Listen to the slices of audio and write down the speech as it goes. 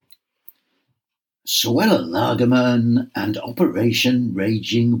Suella Lagerman and Operation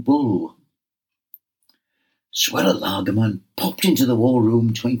Raging Bull. Suella Lagerman popped into the war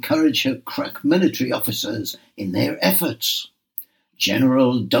room to encourage her crack military officers in their efforts.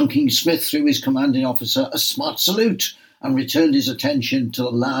 General Duncan Smith threw his commanding officer a smart salute and returned his attention to the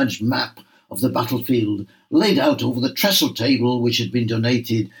large map of the battlefield laid out over the trestle table which had been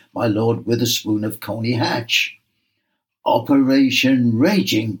donated by Lord Witherspoon of Coney Hatch. Operation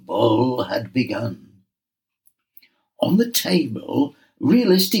Raging Bull had begun. On the table,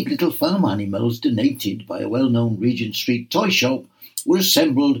 realistic little farm animals donated by a well-known Regent Street toy shop were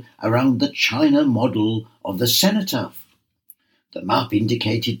assembled around the China model of the cenotaph. The map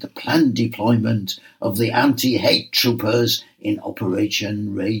indicated the planned deployment of the anti-hate troopers in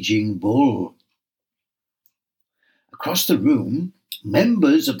Operation Raging Bull. Across the room,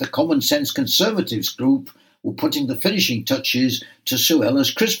 members of the Common Sense Conservatives group were putting the finishing touches to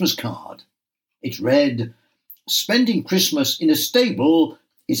Suella's Christmas card. It read, "Spending Christmas in a stable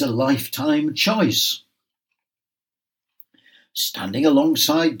is a lifetime choice." Standing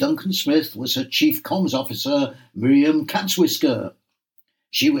alongside Duncan Smith was her chief comms officer, Miriam Catswhisker.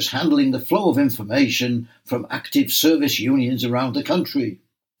 She was handling the flow of information from active service unions around the country.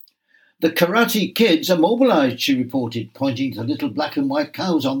 "The karate kids are mobilized," she reported, pointing to the little black and white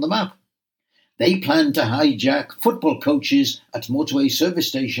cows on the map. "They plan to hijack football coaches at motorway service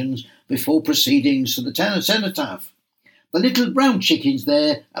stations before proceedings to the cenotaph. The little brown chickens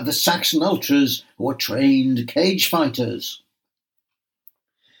there are the Saxon Ultras, who are trained cage fighters."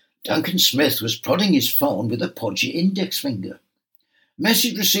 Duncan Smith was prodding his phone with a podgy index finger.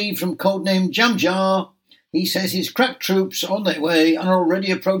 "Message received from codename Jam Jar. He says his crack troops are on their way and are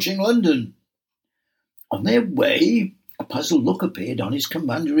already approaching London." On their way? A puzzled look appeared on his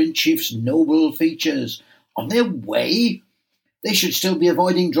Commander-in-Chief's noble features. On their way? They should still be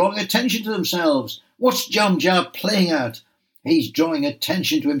avoiding drawing attention to themselves. What's Jam Jar playing at? He's drawing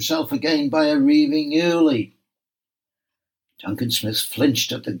attention to himself again by arriving early. Duncan Smith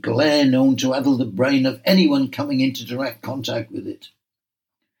flinched at the glare known to addle the brain of anyone coming into direct contact with it.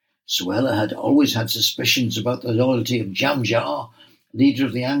 Suella had always had suspicions about the loyalty of Jam Jar, leader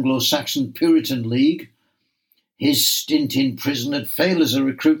of the Anglo-Saxon Puritan League. His stint in prison had failed as a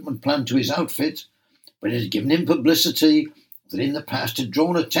recruitment plan to his outfit, but it had given him publicity that in the past had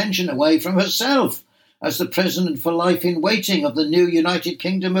drawn attention away from herself as the president for life in waiting of the new United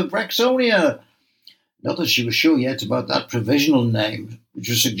Kingdom of Brexonia. Not that she was sure yet about that provisional name, which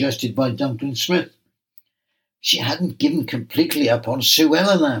was suggested by Duncan Smith. She hadn't given completely up on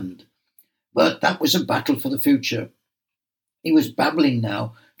Suella land, but that was a battle for the future. He was babbling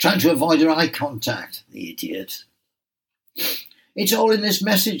now, trying to avoid her eye contact, the idiot. "It's all in this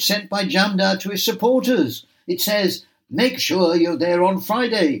message sent by Jamdar to his supporters. It says, 'Make sure you're there on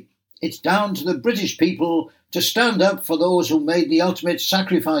Friday. It's down to the British people to stand up for those who made the ultimate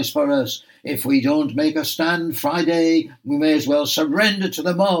sacrifice for us. If we don't make a stand Friday, we may as well surrender to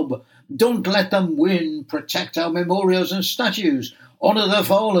the mob. Don't let them win. Protect our memorials and statues. Honour the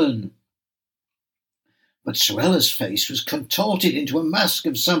fallen.'" But Suella's face was contorted into a mask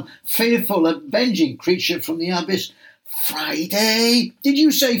of some fearful, avenging creature from the abyss. "Friday? Did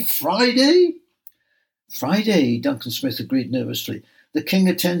you say Friday?" "Friday," Duncan Smith agreed nervously. "The king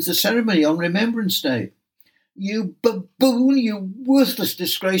attends the ceremony on Remembrance Day." "You baboon, you worthless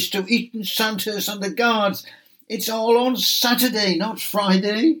disgrace to Eton, Sandhurst and the Guards. It's all on Saturday, not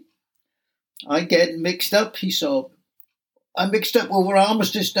Friday." "I get mixed up," he sobbed. "I mixed up over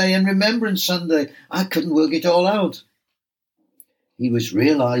Armistice Day and Remembrance Sunday. I couldn't work it all out." He was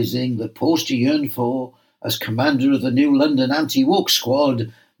realising the post he yearned for as commander of the new London anti-woke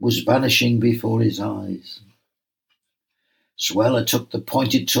squad was vanishing before his eyes. Suella took the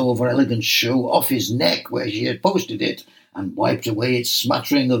pointed toe of her elegant shoe off his neck where she had posted it and wiped away its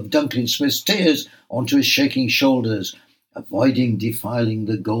smattering of Duncan Smith's tears onto his shaking shoulders, avoiding defiling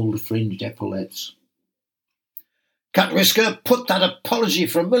the gold-fringed epaulettes. "Catwhisker, put that apology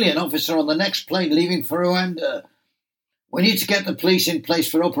for $1 million officer on the next plane leaving for Rwanda. We need to get the police in place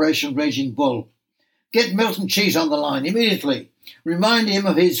for Operation Raging Bull. Get Milton Cheese on the line immediately. Remind him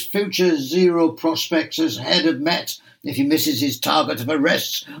of his future zero prospects as head of Met if he misses his target of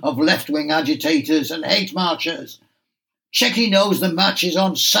arrests of left-wing agitators and hate marchers. Check he knows the match is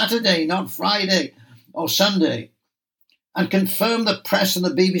on Saturday, not Friday or Sunday. And confirm the press and the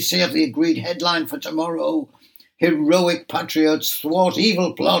BBC of the agreed headline for tomorrow: 'Heroic patriots thwart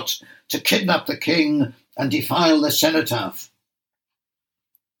evil plot to kidnap the king and defile the cenotaph.'"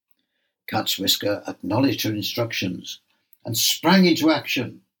 Catswhisker acknowledged her instructions and sprang into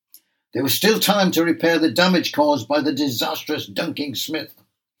action. There was still time to repair the damage caused by the disastrous Duncan Smith.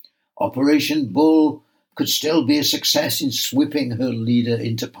 Operation Bull could still be a success in sweeping her leader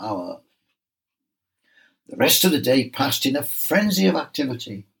into power. The rest of the day passed in a frenzy of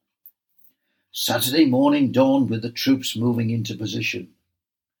activity. Saturday morning dawned with the troops moving into position.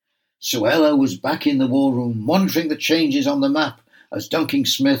 Suella was back in the war room, monitoring the changes on the map as Dunking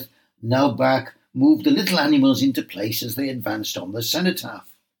Smith, now back, moved the little animals into place as they advanced on the cenotaph.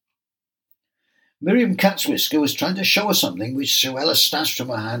 Miriam Catswhisker was trying to show her something which Suella snatched from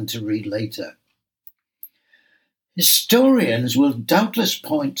her hand to read later. Historians will doubtless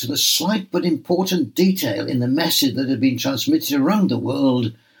point to the slight but important detail in the message that had been transmitted around the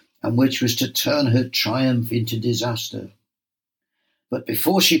world and which was to turn her triumph into disaster. But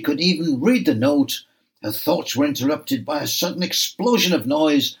before she could even read the note, her thoughts were interrupted by a sudden explosion of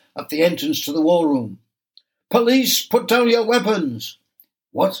noise at the entrance to the war room. "Police, put down your weapons!"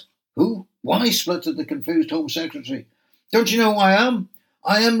 "What? Who? Why?" spluttered the confused Home Secretary. "Don't you know who I am?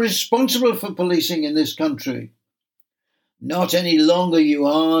 I am responsible for policing in this country." "Not any longer you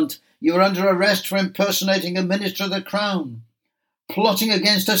aren't. You are under arrest for impersonating a Minister of the Crown, plotting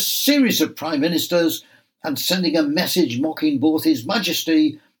against a series of Prime Ministers, and sending a message mocking both His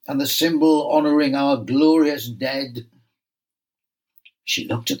Majesty and the symbol honouring our glorious dead." She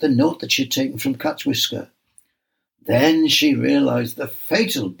looked at the note that she had taken from Catswhisker. Then she realised the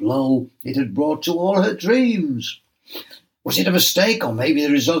fatal blow it had brought to all her dreams. Was it a mistake, or maybe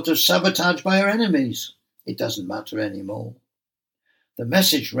the result of sabotage by her enemies? It doesn't matter anymore. The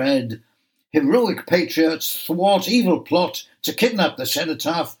message read, "Heroic patriots thwart evil plot to kidnap the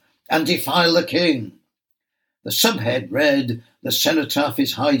cenotaph and defile the king." The subhead read, "The cenotaph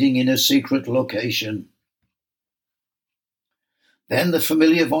is hiding in a secret location." Then the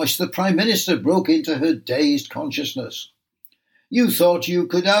familiar voice of the Prime Minister broke into her dazed consciousness. "You thought you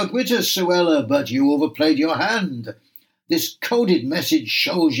could outwit us, Suella, but you overplayed your hand. This coded message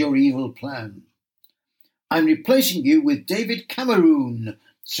shows your evil plan. I'm replacing you with David Cameron,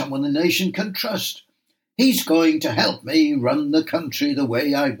 someone the nation can trust. He's going to help me run the country the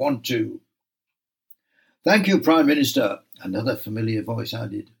way I want to." "Thank you, Prime Minister," another familiar voice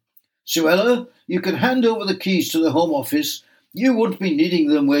added. "Suella, you can hand over the keys to the Home Office. You won't be needing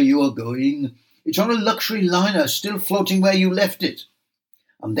them where you are going. It's on a luxury liner still floating where you left it.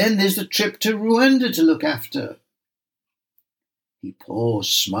 And then there's the trip to Rwanda to look after." He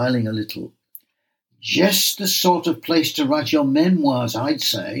paused, smiling a little. "Just the sort of place to write your memoirs, I'd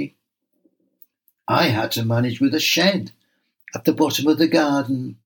say. I had to manage with a shed at the bottom of the garden."